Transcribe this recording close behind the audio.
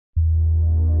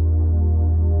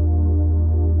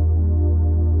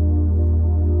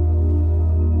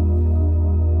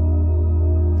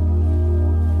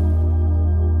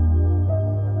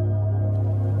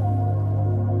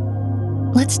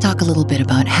talk a little bit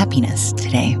about happiness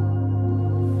today.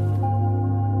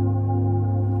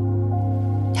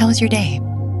 How was your day?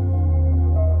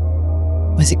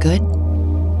 Was it good?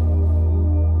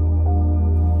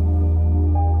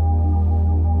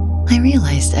 I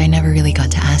realized I never really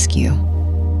got to ask you,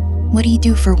 what do you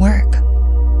do for work?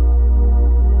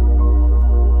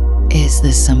 Is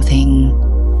this something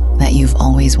that you've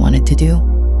always wanted to do?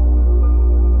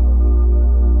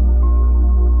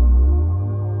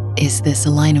 Is this a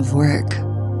line of work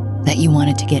that you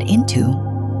wanted to get into,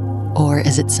 or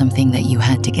is it something that you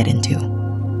had to get into?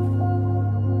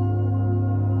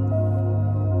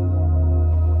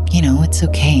 You know, it's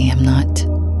okay. I'm not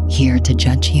here to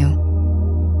judge you.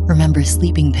 Remember,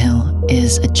 sleeping pill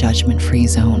is a judgment-free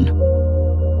zone.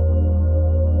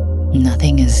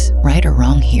 Nothing is right or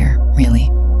wrong here, really.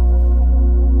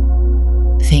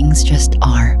 Things just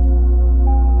are.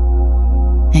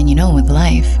 And you know, with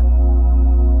life,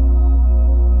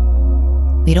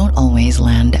 we don't always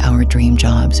land our dream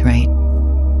jobs, right?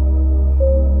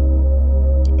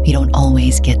 We don't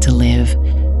always get to live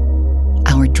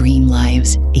our dream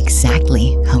lives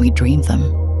exactly how we dream them.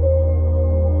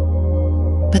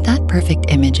 But that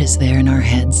perfect image is there in our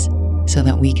heads so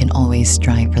that we can always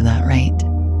strive for that, right?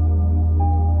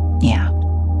 Yeah.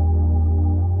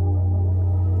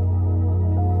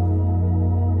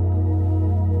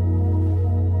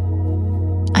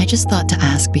 I just thought to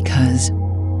ask because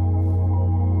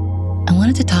I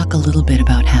wanted to talk a little bit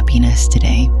about happiness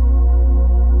today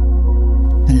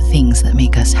and the things that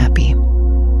make us happy.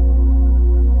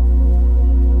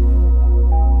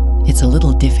 It's a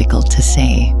little difficult to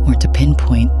say or to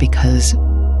pinpoint because,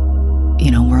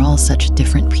 we're all such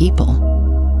different people.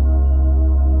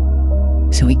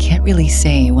 So we can't really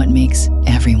say what makes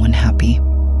everyone happy.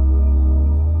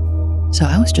 So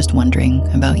I was just wondering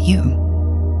about you.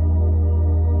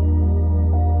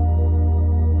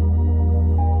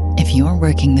 If you're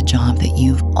working the job that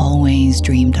you've always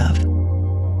dreamed of,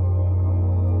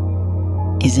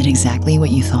 is it exactly what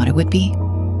you thought it would be?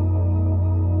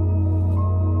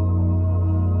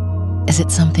 Is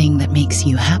it something that makes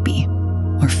you happy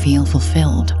or feel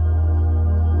fulfilled?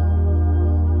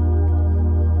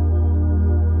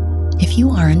 If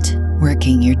you aren't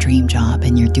working your dream job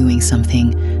and you're doing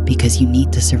something because you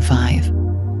need to survive,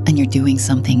 and you're doing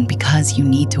something because you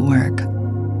need to work,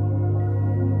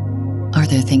 are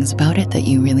there things about it that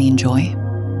you really enjoy?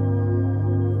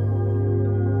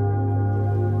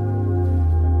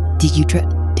 Did you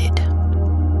dread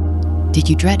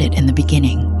it in the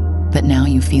beginning? But now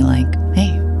you feel like,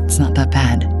 hey, it's not that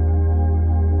bad.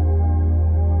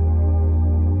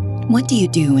 What do you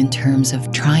do in terms of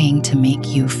trying to make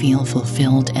you feel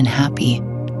fulfilled and happy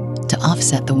to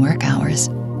offset the work hours?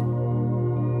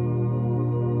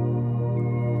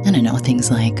 And I know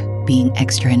things like being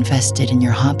extra invested in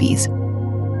your hobbies,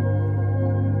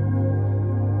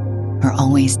 or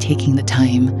always taking the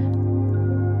time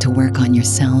to work on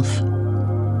yourself,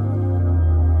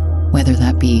 whether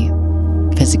that be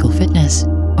physical fitness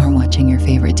or watching your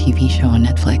favorite TV show on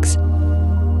Netflix.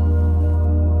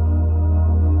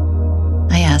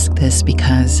 I ask this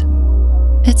because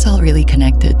it's all really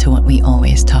connected to what we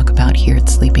always talk about here at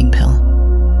Sleeping Pill.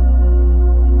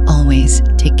 Always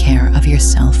take care of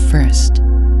yourself first.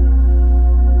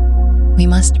 We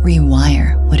must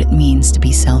rewire what it means to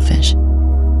be selfish.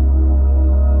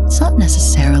 It's not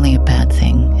necessarily a bad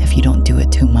thing if you don't do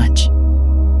it too much.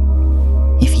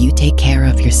 If you take care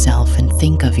of yourself and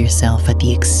think of yourself at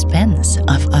the expense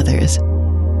of others,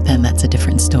 then that's a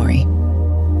different story.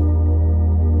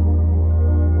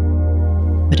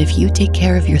 But if you take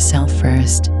care of yourself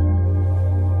first,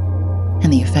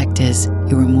 and the effect is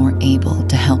you are more able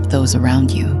to help those around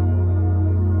you,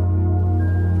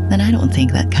 then I don't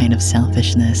think that kind of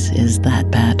selfishness is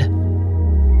that bad.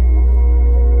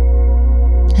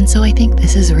 And so I think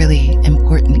this is a really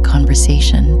important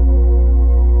conversation.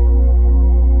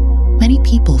 Many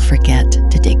people forget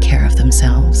to take care of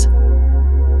themselves.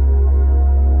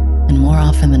 And more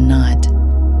often than not,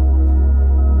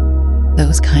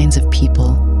 those kinds of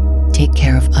people take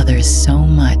care of others so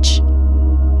much,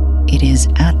 it is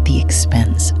at the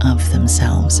expense of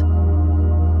themselves.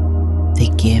 They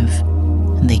give,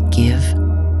 and they give,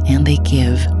 and they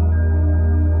give,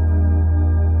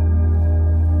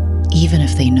 even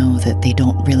if they know that they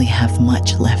don't really have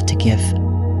much left to give.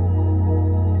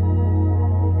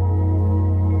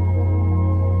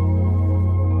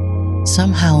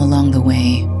 Somewhere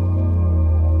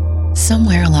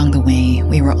along the way,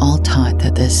 we were all taught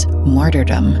that this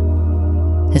martyrdom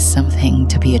is something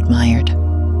to be admired.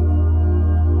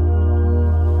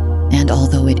 And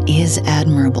although it is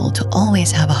admirable to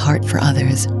always have a heart for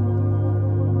others,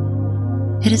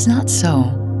 It is not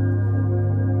so.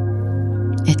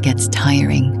 It gets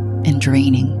tiring and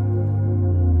draining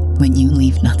when you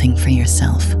leave nothing for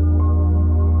yourself.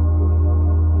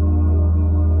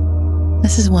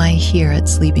 This is why here at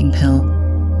Sleeping Pill,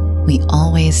 we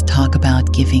always talk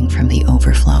about giving from the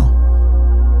overflow.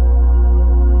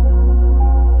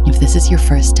 If this is your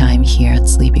first time here at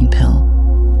Sleeping Pill,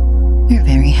 we're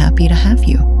very happy to have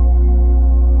you.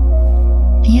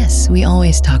 Yes, we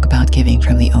always talk about giving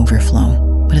from the overflow.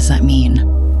 What does that mean?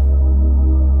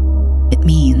 It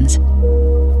means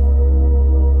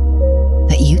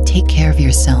that you take care of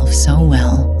yourself so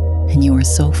well and you are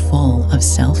so full of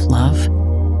self-love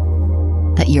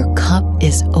that your cup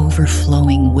is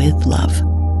overflowing with love.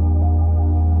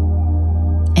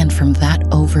 And from that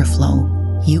overflow,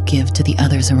 you give to the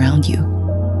others around you.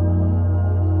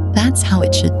 That's how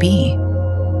it should be.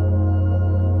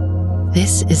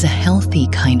 This is a healthy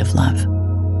kind of love.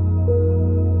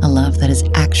 A love that is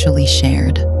actually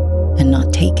shared and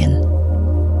not taken.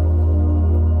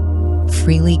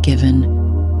 Freely given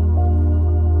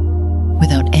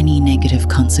without any negative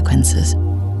consequences.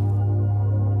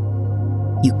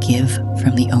 You give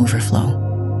from the overflow.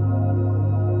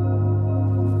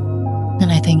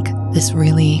 And I think this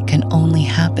really can only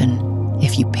happen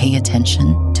if you pay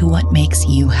attention to what makes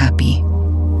you happy.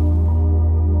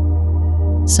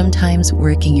 Sometimes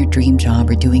working your dream job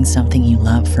or doing something you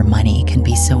love for money can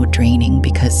be so draining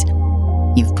because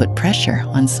you've put pressure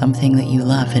on something that you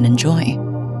love and enjoy.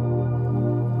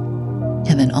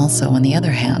 And then also, on the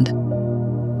other hand,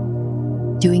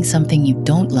 doing something you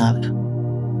don't love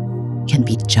can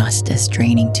be just as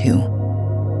draining too.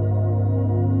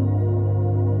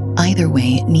 Either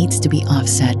way, it needs to be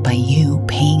offset by you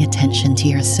paying attention to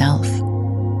yourself,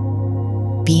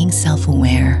 being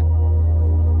self-aware.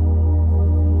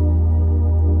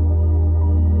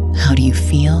 How do you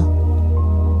feel?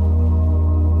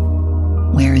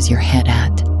 Where is your head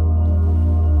at?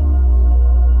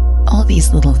 All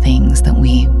these little things that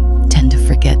we tend to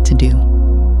forget to do.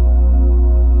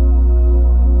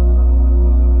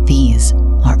 These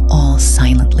are all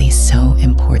silently so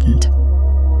important.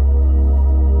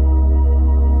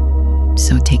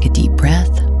 So take a deep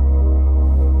breath.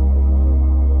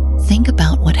 Think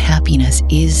about what happiness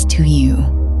is to you.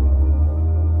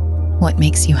 What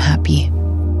makes you happy?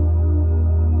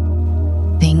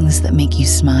 Things that make you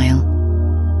smile.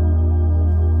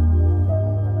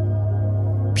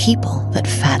 People that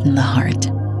fatten the heart.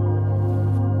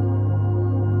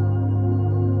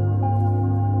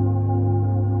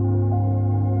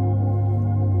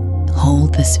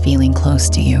 Hold this feeling close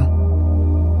to you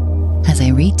as I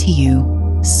read to you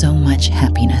So Much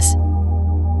Happiness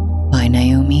by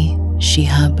Naomi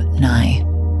Shihab Nye.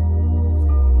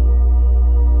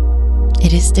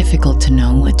 It is difficult to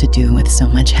know what to do with so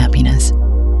much happiness.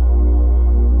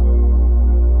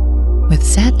 With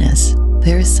sadness,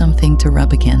 there is something to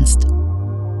rub against.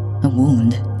 A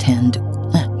wound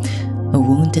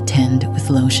to tend with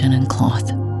lotion and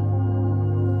cloth.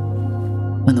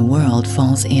 When the world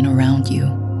falls in around you,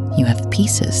 you have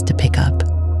pieces to pick up.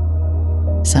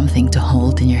 Something to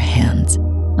hold in your hands,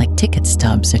 like ticket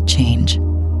stubs or change.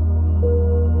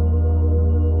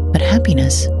 But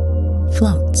happiness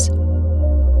floats.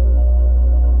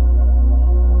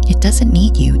 It doesn't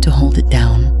need you to hold it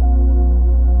down.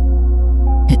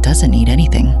 It doesn't need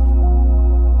anything.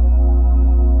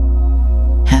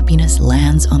 Happiness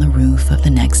lands on the roof of the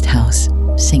next house,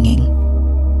 singing,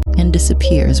 and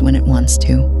disappears when it wants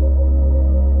to.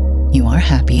 You are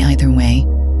happy either way.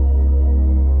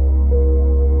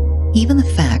 Even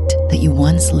the fact that you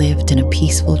once lived in a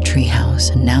peaceful treehouse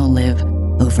and now live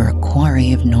over a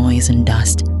quarry of noise and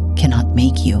dust cannot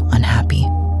make you unhappy.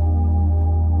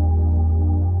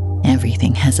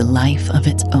 Everything has a life of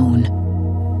its own.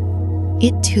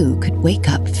 It too could wake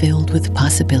up filled with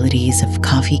possibilities of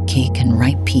coffee cake and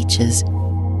ripe peaches,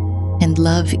 and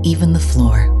love even the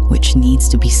floor which needs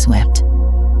to be swept,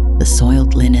 the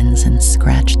soiled linens and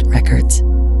scratched records.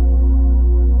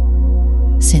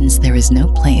 Since there is no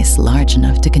place large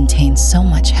enough to contain so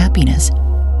much happiness,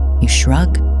 you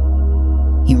shrug,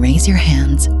 you raise your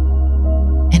hands,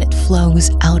 and it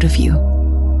flows out of you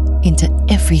into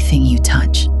everything you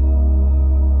touch.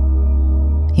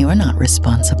 You are not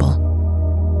responsible.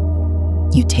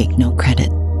 You take no credit,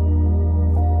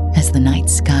 as the night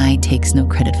sky takes no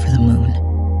credit for the moon.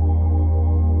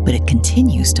 But it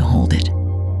continues to hold it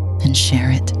and share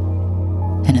it,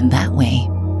 and in that way,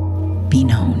 be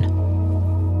known.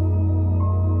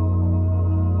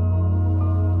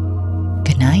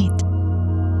 Good night.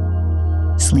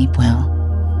 Sleep well.